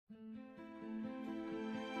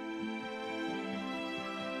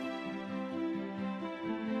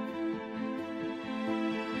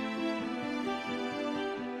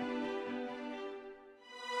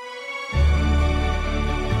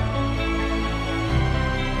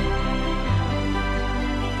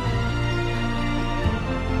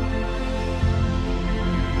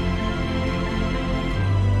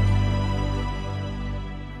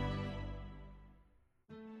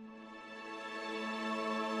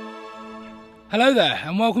Hello there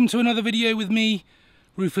and welcome to another video with me,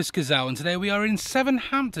 Rufus Gazelle, and today we are in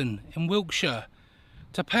Sevenhampton in Wiltshire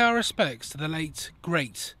to pay our respects to the late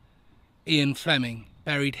great Ian Fleming,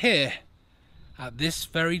 buried here at this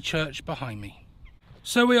very church behind me.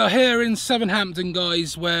 So we are here in Sevenhampton,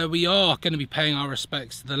 guys, where we are going to be paying our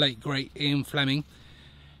respects to the late great Ian Fleming,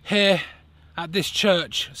 here at this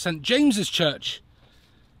church, St James's Church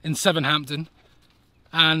in Sevenhampton,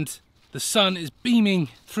 and the sun is beaming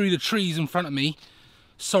through the trees in front of me.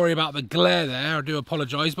 Sorry about the glare there, I do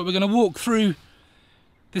apologise, but we're going to walk through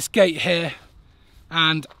this gate here,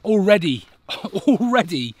 and already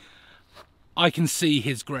I can see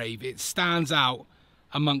his grave. It stands out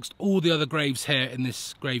amongst all the other graves here in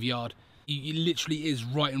this graveyard. It literally is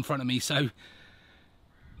right in front of me. So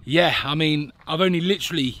yeah, I mean, I've only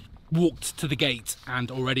literally walked to the gate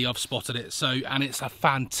and already I've spotted it. So, and it's a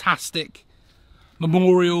fantastic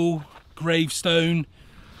memorial gravestone.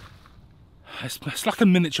 It's like a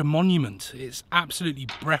miniature monument. It's absolutely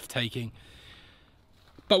breathtaking.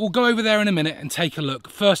 But we'll go over there in a minute and take a look.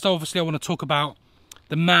 First, obviously, I want to talk about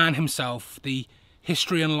the man himself, the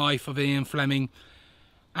history and life of Ian Fleming,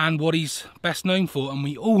 and what he's best known for. And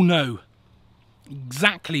we all know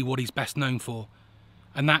exactly what he's best known for,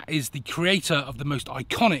 and that is the creator of the most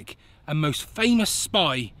iconic and most famous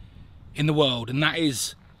spy in the world, and that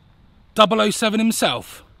is 007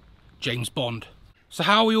 himself, James Bond. So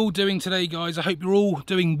how are we all doing today, guys? I hope you're all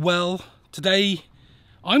doing well. Today,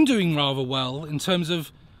 I'm doing rather well in terms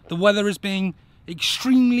of the weather is being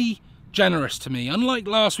extremely generous to me. Unlike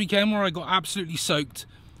last weekend where I got absolutely soaked,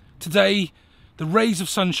 today the rays of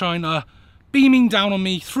sunshine are beaming down on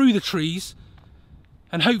me through the trees,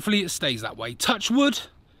 and hopefully it stays that way. Touch wood,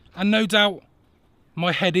 and no doubt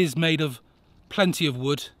my head is made of plenty of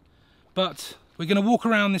wood. But we're going to walk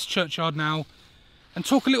around this churchyard now and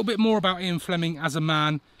talk a little bit more about Ian Fleming as a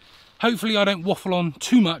man. Hopefully I don't waffle on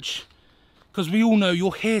too much, because we all know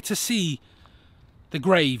you're here to see the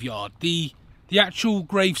graveyard, the actual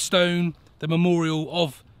gravestone, the memorial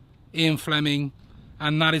of Ian Fleming,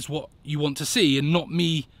 and that is what you want to see, and not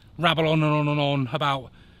me rabble on and on and on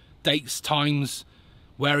about dates, times,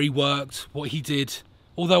 where he worked, what he did.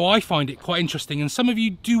 Although I find it quite interesting, and some of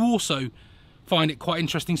you do also find it quite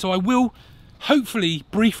interesting, so I will hopefully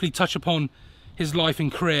briefly touch upon his life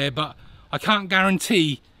and career, but I can't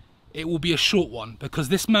guarantee it will be a short one, because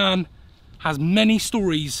this man has many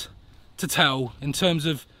stories to tell in terms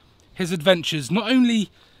of his adventures, not only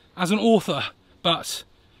as an author but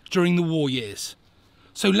during the war years.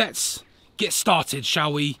 So let's get started,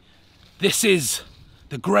 shall we? This is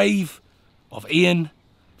the grave of Ian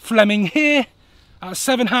Fleming here at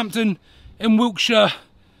Sevenhampton in Wiltshire,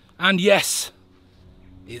 and yes,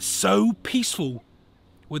 it's so peaceful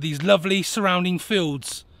with these lovely surrounding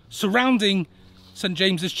fields surrounding St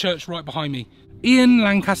James's Church right behind me. Ian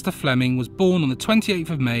Lancaster Fleming was born on the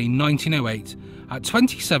 28th of May 1908 at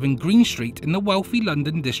 27 Green Street in the wealthy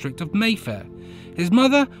London district of Mayfair. His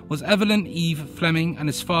mother was Evelyn Eve Fleming and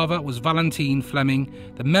his father was Valentine Fleming,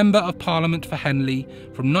 the Member of Parliament for Henley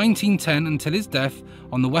from 1910 until his death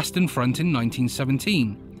on the Western Front in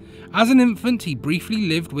 1917. As an infant, he briefly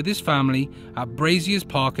lived with his family at Brazier's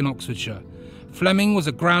Park in Oxfordshire. Fleming was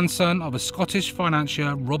a grandson of a Scottish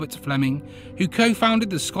financier, Robert Fleming, who co-founded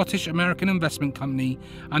the Scottish American Investment Company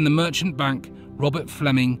and the merchant bank Robert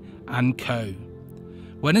Fleming and Co.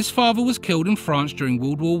 When his father was killed in France during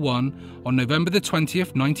World War I on November the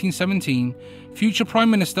 20th, 1917, future Prime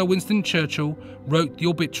Minister Winston Churchill wrote the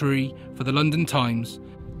obituary for the London Times.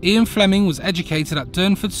 Ian Fleming was educated at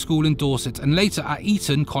Durnford School in Dorset and later at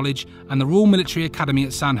Eton College and the Royal Military Academy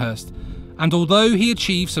at Sandhurst. And although he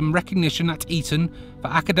achieved some recognition at Eton for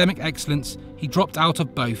academic excellence, he dropped out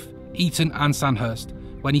of both Eton and Sandhurst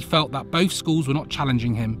when he felt that both schools were not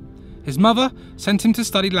challenging him. His mother sent him to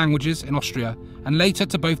study languages in Austria and later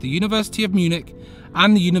to both the University of Munich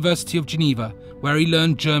and the University of Geneva, where he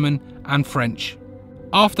learned German and French.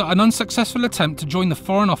 After an unsuccessful attempt to join the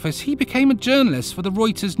Foreign Office, he became a journalist for the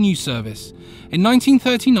Reuters news service. In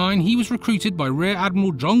 1939, he was recruited by Rear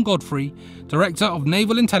Admiral John Godfrey, Director of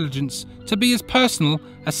Naval Intelligence, to be his personal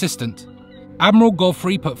assistant. Admiral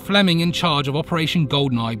Godfrey put Fleming in charge of Operation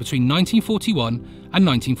Goldeneye between 1941 and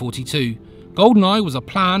 1942. Goldeneye was a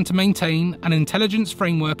plan to maintain an intelligence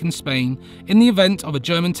framework in Spain in the event of a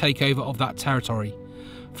German takeover of that territory.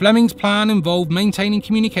 Fleming's plan involved maintaining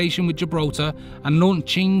communication with Gibraltar and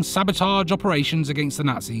launching sabotage operations against the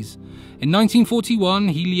Nazis. In 1941,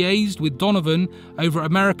 he liaised with Donovan over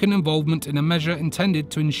American involvement in a measure intended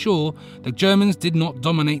to ensure the Germans did not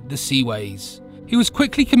dominate the seaways. He was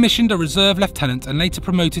quickly commissioned a reserve lieutenant and later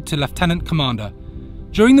promoted to lieutenant commander.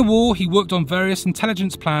 During the war, he worked on various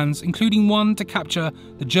intelligence plans, including one to capture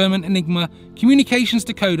the German Enigma communications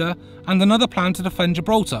decoder and another plan to defend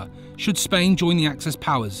Gibraltar, should Spain join the Axis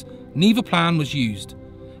powers. Neither plan was used.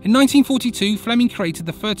 In 1942, Fleming created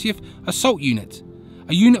the 30th Assault Unit,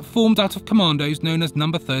 a unit formed out of commandos known as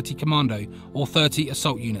Number 30 Commando, or 30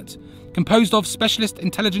 Assault Unit, composed of specialist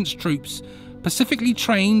intelligence troops specifically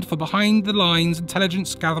trained for behind-the-lines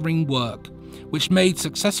intelligence gathering work, which made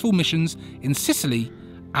successful missions in Sicily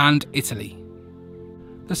and Italy.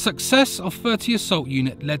 The success of 30 Assault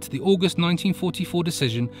Unit led to the August 1944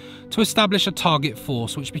 decision to establish a target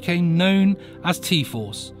force, which became known as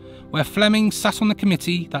T-Force, where Fleming sat on the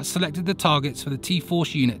committee that selected the targets for the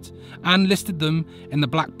T-Force unit and listed them in the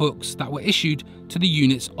black books that were issued to the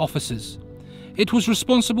unit's officers. It was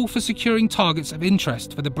responsible for securing targets of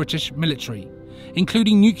interest for the British military,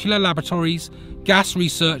 including nuclear laboratories, gas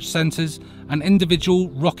research centres and individual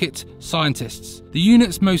rocket scientists. The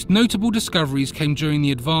unit's most notable discoveries came during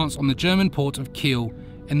the advance on the German port of Kiel,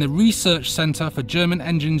 in the research centre for German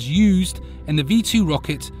engines used in the V-2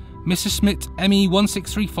 rocket, Messerschmitt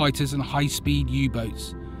Me-163 fighters and high-speed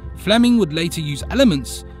U-boats. Fleming would later use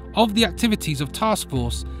elements of the activities of Task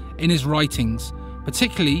Force in his writings,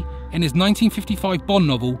 particularly in his 1955 Bond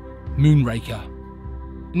novel, Moonraker.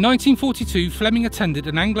 In 1942, Fleming attended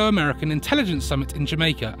an Anglo-American intelligence summit in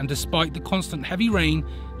Jamaica, and despite the constant heavy rain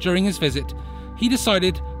during his visit, he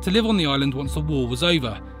decided to live on the island once the war was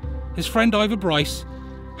over. His friend Ivor Bryce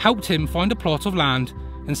helped him find a plot of land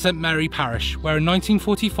in St Mary Parish, where in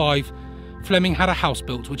 1945 Fleming had a house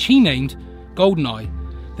built, which he named Goldeneye.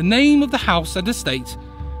 The name of the house and estate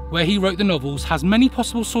where he wrote the novels has many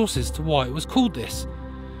possible sources to why it was called this.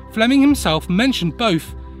 Fleming himself mentioned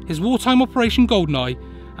both his wartime Operation Goldeneye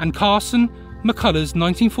and Carson McCullers'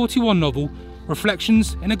 1941 novel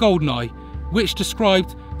Reflections in a Goldeneye, which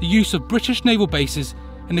described the use of British naval bases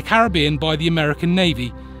in the Caribbean by the American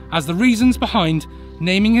Navy, as the reasons behind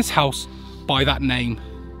naming his house by that name.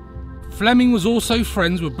 Fleming was also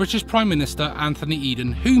friends with British Prime Minister Anthony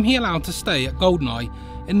Eden, whom he allowed to stay at Goldeneye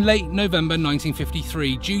in late November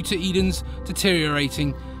 1953 due to Eden's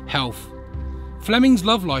deteriorating health. Fleming's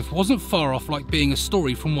love life wasn't far off like being a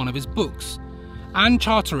story from one of his books. Anne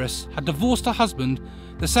Charteris had divorced her husband,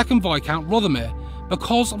 the 2nd Viscount Rothermere,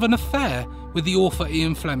 because of an affair with the author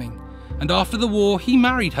Ian Fleming, and after the war he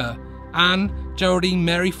married her, Anne Geraldine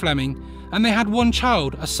Mary Fleming, and they had one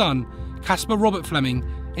child, a son, Caspar Robert Fleming,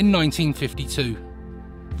 in 1952.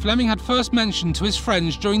 Fleming had first mentioned to his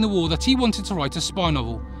friends during the war that he wanted to write a spy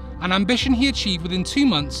novel, an ambition he achieved within 2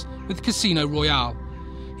 months with Casino Royale.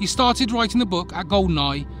 He started writing the book at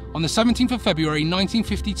Goldeneye on the 17th of February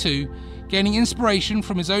 1952, gaining inspiration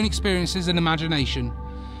from his own experiences and imagination.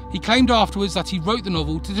 He claimed afterwards that he wrote the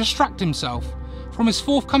novel to distract himself from his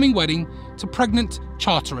forthcoming wedding to pregnant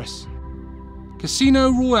Charteris.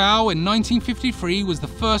 Casino Royale in 1953 was the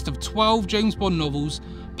first of 12 James Bond novels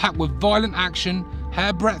packed with violent action,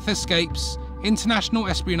 hairbreadth escapes, international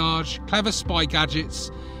espionage, clever spy gadgets,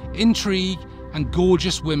 intrigue and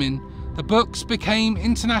gorgeous women. The books became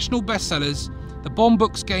international bestsellers. The Bond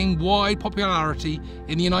books gained wide popularity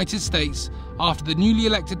in the United States after the newly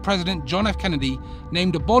elected President John F. Kennedy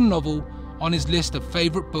named a Bond novel on his list of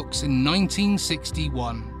favourite books in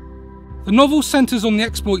 1961. The novel centres on the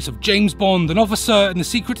exploits of James Bond, an officer in the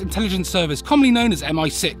Secret Intelligence Service, commonly known as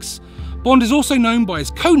MI6. Bond is also known by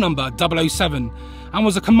his code number 007 and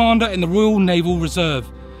was a commander in the Royal Naval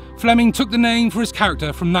Reserve. Fleming took the name for his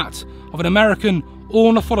character from that of an American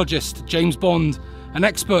ornithologist, James Bond, an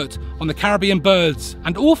expert on the Caribbean birds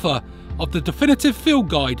and author of the definitive field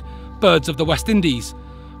guide, Birds of the West Indies.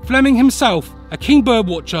 Fleming himself, a keen bird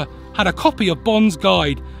watcher, had a copy of Bond's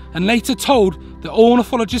guide and later told the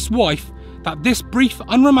ornithologist's wife that this brief,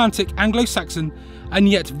 unromantic Anglo-Saxon and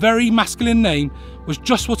yet very masculine name was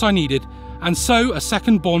just what I needed, and so a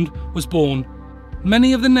second Bond was born.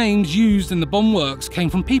 Many of the names used in the Bond works came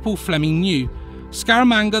from people Fleming knew.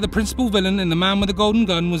 Scaramanga, the principal villain in The Man with the Golden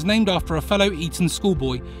Gun, was named after a fellow Eton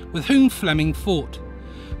schoolboy with whom Fleming fought.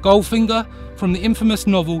 Goldfinger, from the infamous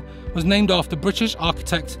novel, was named after British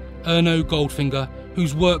architect Erno Goldfinger,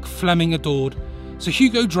 whose work Fleming adored. Sir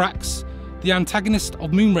Hugo Drax, the antagonist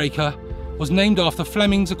of Moonraker, was named after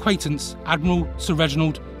Fleming's acquaintance Admiral Sir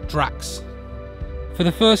Reginald Drax. For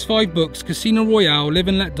the first 5 books, Casino Royale, Live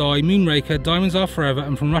and Let Die, Moonraker, Diamonds Are Forever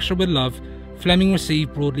and From Russia with Love, Fleming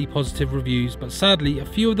received broadly positive reviews, but sadly a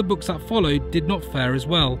few of the books that followed did not fare as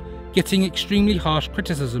well, getting extremely harsh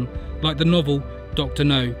criticism, like the novel Dr.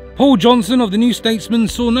 No. Paul Johnson of the New Statesman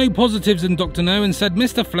saw no positives in Dr. No and said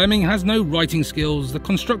Mr. Fleming has no writing skills, the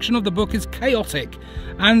construction of the book is chaotic,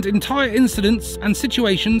 and entire incidents and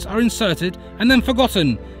situations are inserted and then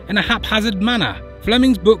forgotten in a haphazard manner.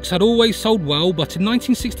 Fleming's books had always sold well, but in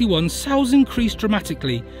 1961 sales increased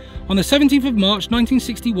dramatically. On the 17th of March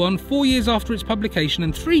 1961, 4 years after its publication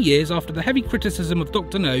and 3 years after the heavy criticism of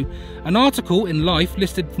Dr. No, an article in Life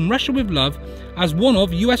listed From Russia with Love as one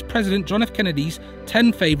of US President John F. Kennedy's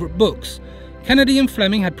 10 favourite books. Kennedy and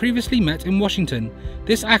Fleming had previously met in Washington.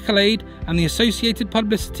 This accolade and the associated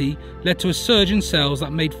publicity led to a surge in sales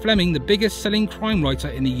that made Fleming the biggest selling crime writer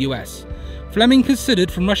in the US. Fleming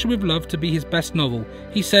considered From Russia with Love to be his best novel.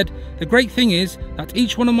 He said, "The great thing is that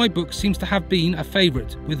each one of my books seems to have been a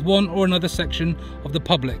favourite with one or another section of the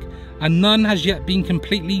public, and none has yet been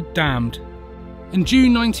completely damned." In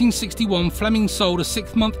June 1961, Fleming sold a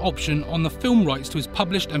 6-month option on the film rights to his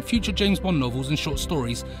published and future James Bond novels and short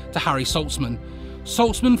stories to Harry Saltzman.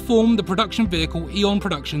 Saltzman formed the production vehicle Eon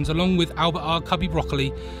Productions along with Albert R. Cubby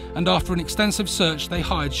Broccoli, and after an extensive search they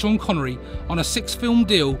hired Sean Connery on a 6-film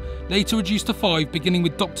deal, later reduced to 5, beginning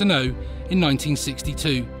with Dr. No in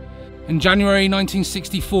 1962. In January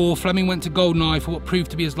 1964, Fleming went to Goldeneye for what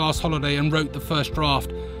proved to be his last holiday and wrote the first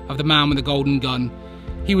draft of The Man with the Golden Gun.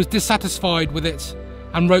 He was dissatisfied with it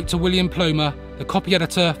and wrote to William Plomer, the copy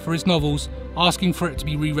editor for his novels, asking for it to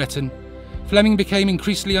be rewritten. Fleming became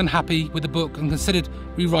increasingly unhappy with the book and considered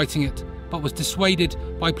rewriting it, but was dissuaded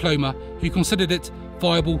by Plomer, who considered it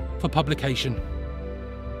viable for publication.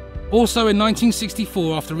 Also in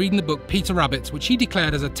 1964, after reading the book Peter Rabbit, which he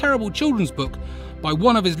declared as a terrible children's book by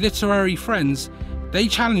one of his literary friends, they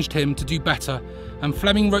challenged him to do better, and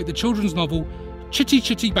Fleming wrote the children's novel Chitty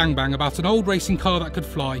Chitty Bang Bang about an old racing car that could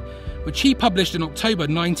fly, which he published in October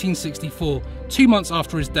 1964, 2 months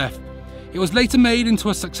after his death. It was later made into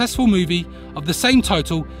a successful movie of the same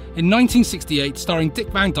title in 1968, starring Dick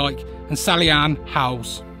Van Dyke and Sally Ann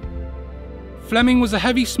Howes. Fleming was a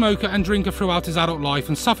heavy smoker and drinker throughout his adult life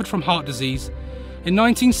and suffered from heart disease. In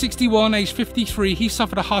 1961, aged 53, he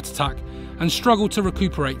suffered a heart attack and struggled to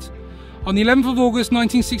recuperate. On the 11th of August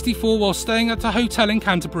 1964, while staying at a hotel in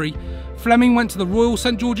Canterbury, Fleming went to the Royal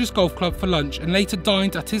St George's Golf Club for lunch and later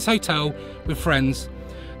dined at his hotel with friends.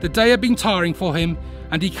 The day had been tiring for him,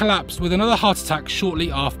 and he collapsed with another heart attack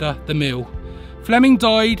shortly after the meal. Fleming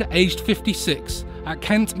died aged 56 at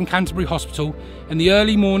Kent and Canterbury Hospital in the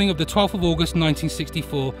early morning of the 12th of August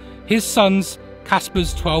 1964, his son's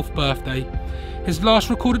Caspar's 12th birthday. His last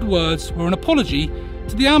recorded words were an apology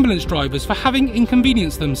to the ambulance drivers for having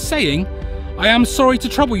inconvenienced them, saying, "I am sorry to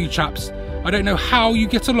trouble you chaps. I don't know how you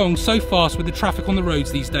get along so fast with the traffic on the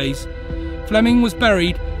roads these days." Fleming was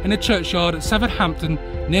buried in a churchyard at Sevenhampton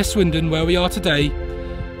near Swindon, where we are today.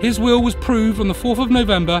 His will was proved on the 4th of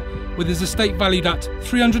November with his estate valued at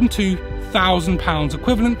 £302,000,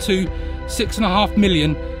 equivalent to £6.5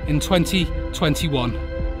 million in 2021.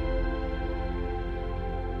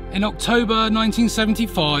 In October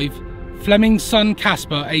 1975, Fleming's son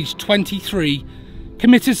Caspar, aged 23,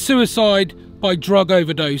 committed suicide by drug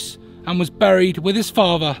overdose and was buried with his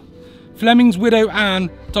father. Fleming's widow Anne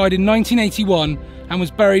died in 1981 and was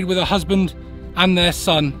buried with her husband and their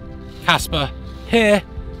son Caspar here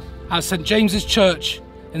at St James's Church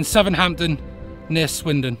in Sevenhampton near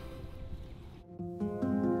Swindon.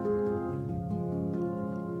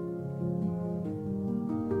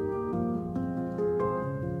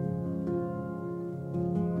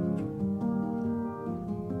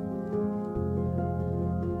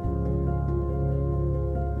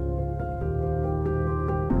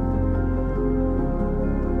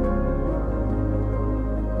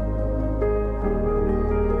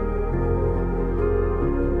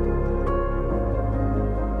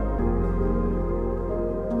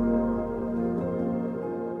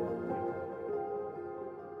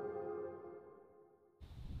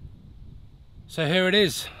 So here it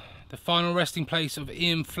is, the final resting place of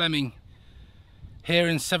Ian Fleming, here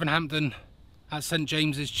in Sevenhampton at St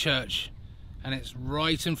James's Church, and it's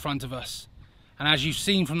right in front of us. And as you've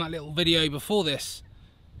seen from that little video before this,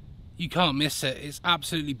 you can't miss it. It's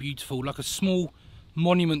absolutely beautiful, like a small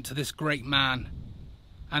monument to this great man.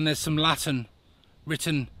 And there's some Latin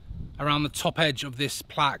written around the top edge of this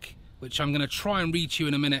plaque, which I'm going to try and read to you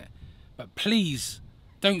in a minute. But please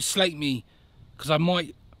don't slate me, because I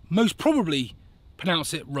might most probably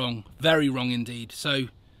pronounce it wrong, very wrong indeed. So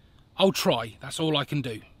I'll try, that's all I can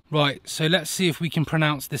do. Right, so let's see if we can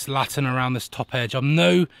pronounce this Latin around this top edge. I'm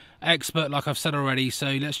no expert, like I've said already,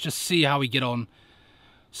 so let's just see how we get on.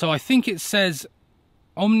 So I think it says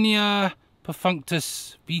Omnia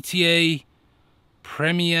perfunctus vitae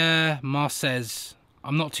premier Marses.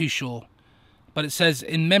 I'm not too sure, but it says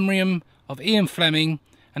in memoriam of Ian Fleming,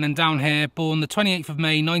 and then down here, born the 28th of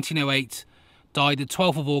May 1908, died the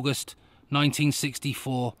 12th of August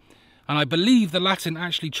 1964. And I believe the Latin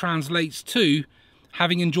actually translates to,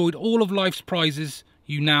 having enjoyed all of life's prizes,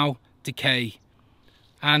 you now decay.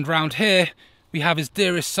 And round here we have his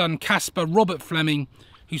dearest son Caspar Robert Fleming,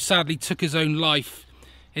 who sadly took his own life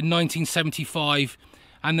in 1975.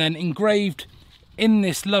 And then engraved in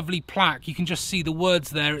this lovely plaque, you can just see the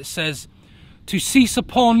words there. It says, to cease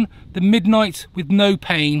upon the midnight with no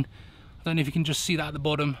pain. I don't know if you can just see that at the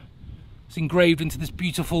bottom. It's engraved into this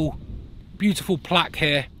beautiful, beautiful plaque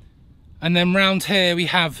here. And then round here we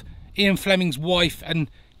have Ian Fleming's wife and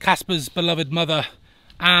Caspar's beloved mother,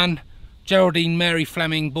 Anne Geraldine Mary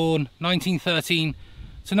Fleming, born 1913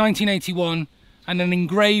 to 1981. And then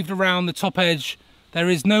engraved around the top edge, there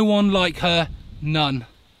is no one like her, none.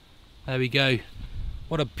 There we go.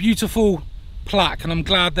 What a beautiful plaque, and I'm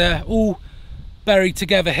glad they're all buried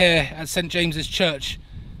together here at St James's Church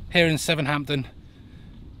here in Sevenhampton.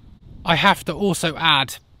 I have to also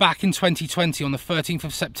add, back in 2020 on the 13th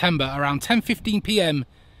of September around 10:15 p.m,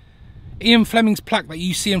 Ian Fleming's plaque that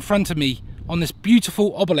you see in front of me on this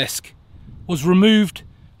beautiful obelisk was removed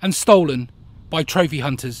and stolen by trophy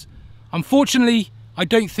hunters. Unfortunately, I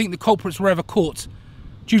don't think the culprits were ever caught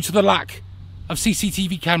due to the lack of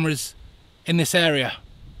CCTV cameras in this area.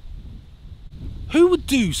 Who would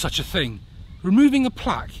do such a thing? Removing a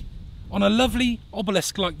plaque on a lovely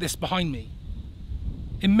obelisk like this behind me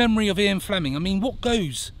in memory of Ian Fleming. I mean, what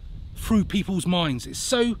goes through people's minds? It's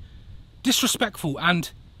so disrespectful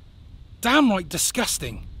and downright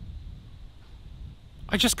disgusting.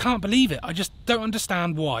 I just can't believe it. I just don't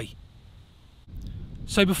understand why.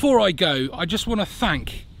 So before I go, I just want to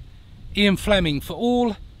thank Ian Fleming for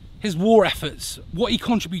all his war efforts, what he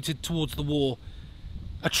contributed towards the war.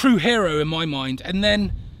 A true hero in my mind. And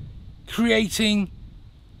then creating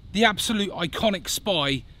the absolute iconic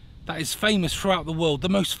spy that is famous throughout the world, the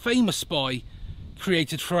most famous spy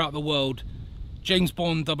created throughout the world, James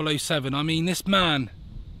Bond 007. I mean, this man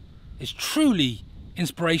is truly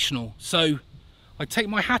inspirational. So I take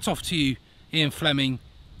my hat off to you, Ian Fleming,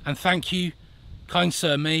 and thank you, kind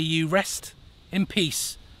sir. May you rest in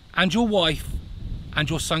peace, and your wife and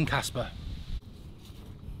your son Caspar.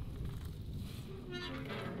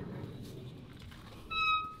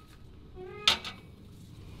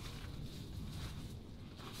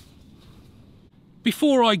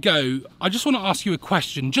 Before I go, I just want to ask you a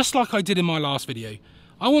question, just like I did in my last video.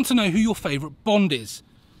 I want to know who your favourite Bond is.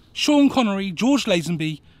 Sean Connery, George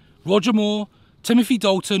Lazenby, Roger Moore, Timothy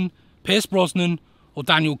Dalton, Pierce Brosnan, or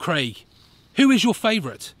Daniel Craig? Who is your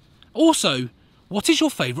favourite? Also, what is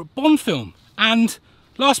your favourite Bond film? And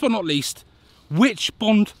last but not least, which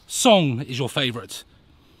Bond song is your favourite?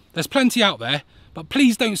 There's plenty out there, but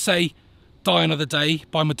please don't say Die Another Day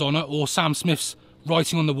by Madonna or Sam Smith's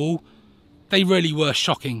Writing on the Wall. They really were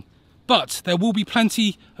shocking. But there will be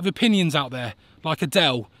plenty of opinions out there, like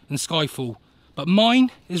Adele and Skyfall. But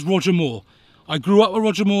mine is Roger Moore. I grew up with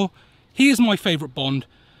Roger Moore. He is my favourite Bond.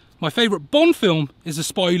 My favourite Bond film is The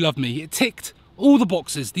Spy Who Loved Me. It ticked all the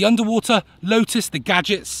boxes. The underwater Lotus, the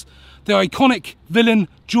gadgets, the iconic villain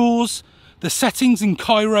Jaws, the settings in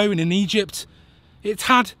Cairo and in Egypt. It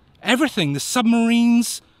had everything. The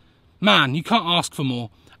submarines. Man, you can't ask for more.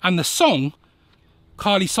 And the song,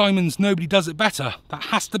 Carly Simon's Nobody Does It Better, that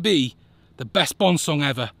has to be the best Bond song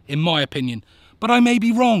ever, in my opinion. But I may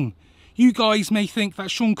be wrong. You guys may think that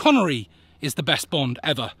Sean Connery is the best Bond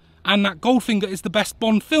ever, and that Goldfinger is the best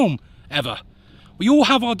Bond film ever. We all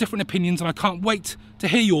have our different opinions, and I can't wait to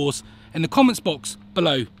hear yours in the comments box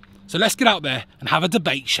below. So let's get out there and have a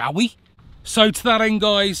debate, shall we? So to that end,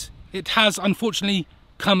 guys, it has unfortunately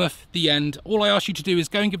cometh the end. All I ask you to do is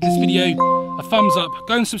go and give this video a thumbs up.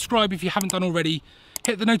 Go and subscribe if you haven't done already.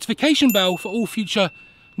 Hit the notification bell for all future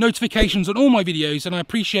notifications on all my videos, and I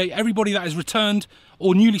appreciate everybody that has returned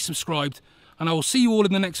or newly subscribed, and I will see you all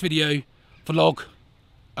in the next video. Vlog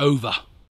over.